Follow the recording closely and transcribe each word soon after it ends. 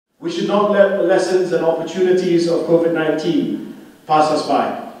We should not let the lessons and opportunities of COVID-19 pass us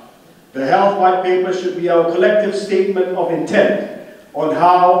by. The Health White Paper should be our collective statement of intent on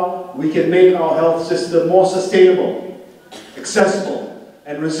how we can make our health system more sustainable, accessible,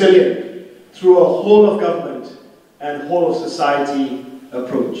 and resilient through a whole-of-government and whole-of-society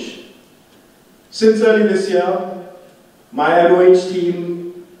approach. Since early this year, my MOH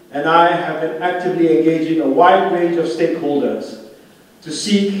team and I have been actively engaging a wide range of stakeholders to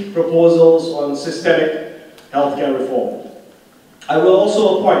seek proposals on systemic healthcare reform. I will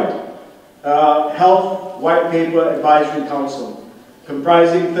also appoint a Health White Paper Advisory Council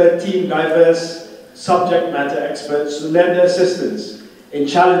comprising 13 diverse subject matter experts to lend their assistance in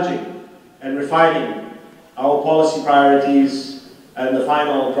challenging and refining our policy priorities and the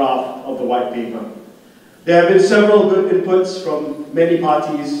final draft of the White Paper. There have been several good inputs from many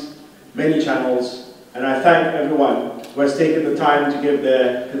parties, many channels, and I thank everyone who has taken the time to give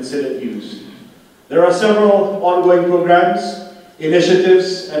their considered views. There are several ongoing programs,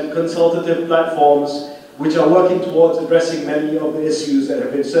 initiatives, and consultative platforms which are working towards addressing many of the issues that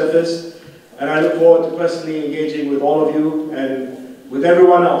have been surfaced, and I look forward to personally engaging with all of you and with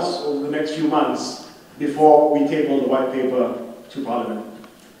everyone else over the next few months before we table the White Paper to Parliament.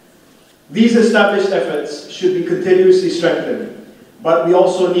 These established efforts should be continuously strengthened, but we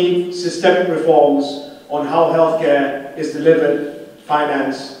also need systemic reforms on how healthcare is delivered,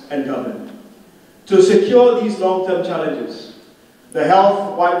 financed, and governed. To secure these long-term challenges, the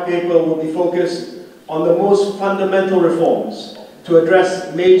Health White Paper will be focused on the most fundamental reforms to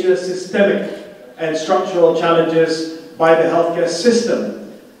address major systemic and structural challenges by the healthcare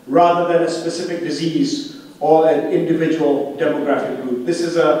system rather than a specific disease or an individual demographic group. This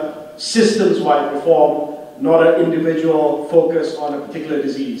is a systems-wide reform, not an individual focus on a particular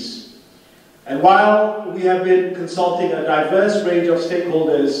disease. And while we have been consulting a diverse range of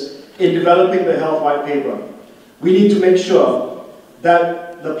stakeholders in developing the Health White Paper, we need to make sure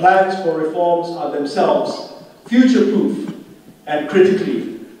that the plans for reforms are themselves future-proof and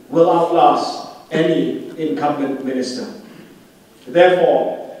critically will outlast any incumbent minister.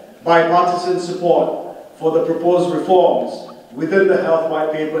 Therefore, bipartisan support for the proposed reforms within the Health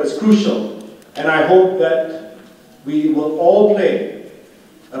White Paper is crucial, and I hope that we will all play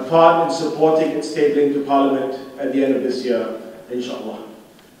a part in supporting its tabling to Parliament at the end of this year, inshallah.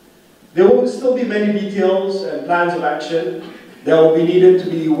 There will still be many details and plans of action that will be needed to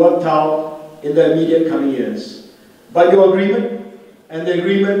be worked out in the immediate coming years. But your agreement and the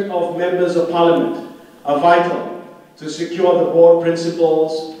agreement of members of Parliament are vital to secure the broad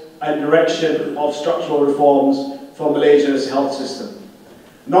principles and direction of structural reforms for Malaysia's health system.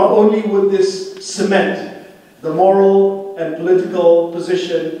 Not only would this cement the moral and political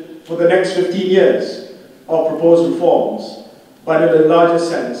position for the next 15 years of proposed reforms, but in a larger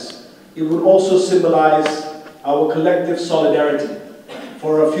sense, it would also symbolize our collective solidarity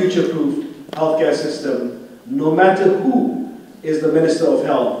for a future-proof healthcare system, no matter who is the Minister of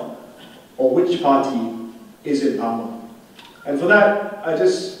Health or which party is in power. And for that, I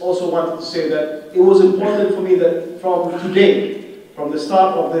just also wanted to say that it was important for me that from today, from the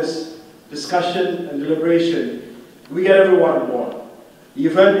start of this discussion and deliberation, we get everyone on board.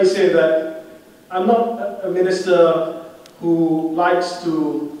 You've heard me say that I'm not a minister who likes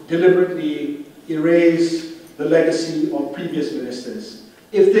to deliberately erase the legacy of previous ministers.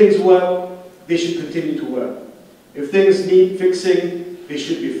 If things work, they should continue to work. If things need fixing, they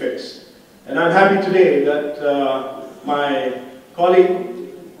should be fixed. And I'm happy today that my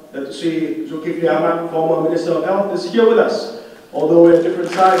colleague, Datuk Sri Zulkifli Ahmad, former Minister of Health, is here with us. Although we're at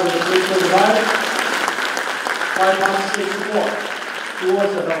different sides of the political divide, bipartisan support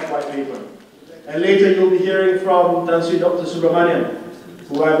towards the Health White Paper. And later you'll be hearing from Tan Sri Dr. Subramanian,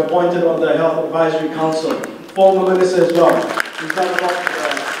 who I've appointed on the Health Advisory Council, former minister as well. He's done a lot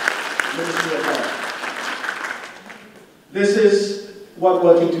for the Ministry of Health. This is what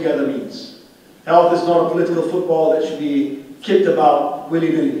working together means. Health is not a political football that should be kicked about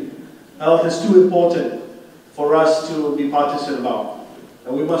willy-nilly. Health is too important for us to be partisan about.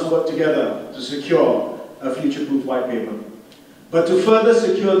 And we must work together to secure a future-proof white paper. But to further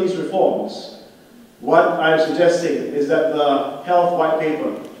secure these reforms, what I'm suggesting is that the Health White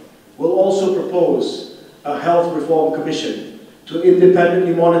Paper will also propose a Health Reform Commission to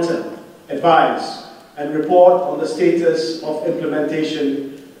independently monitor, advise, and report on the status of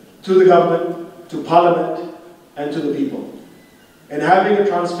implementation to the government, to Parliament, and to the people. In having a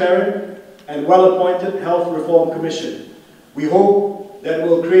transparent and well-appointed Health Reform Commission, we hope that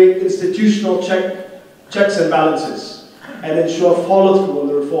will create institutional checks and balances and ensure follow-through on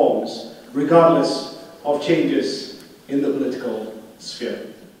the reforms, regardless of changes in the political sphere.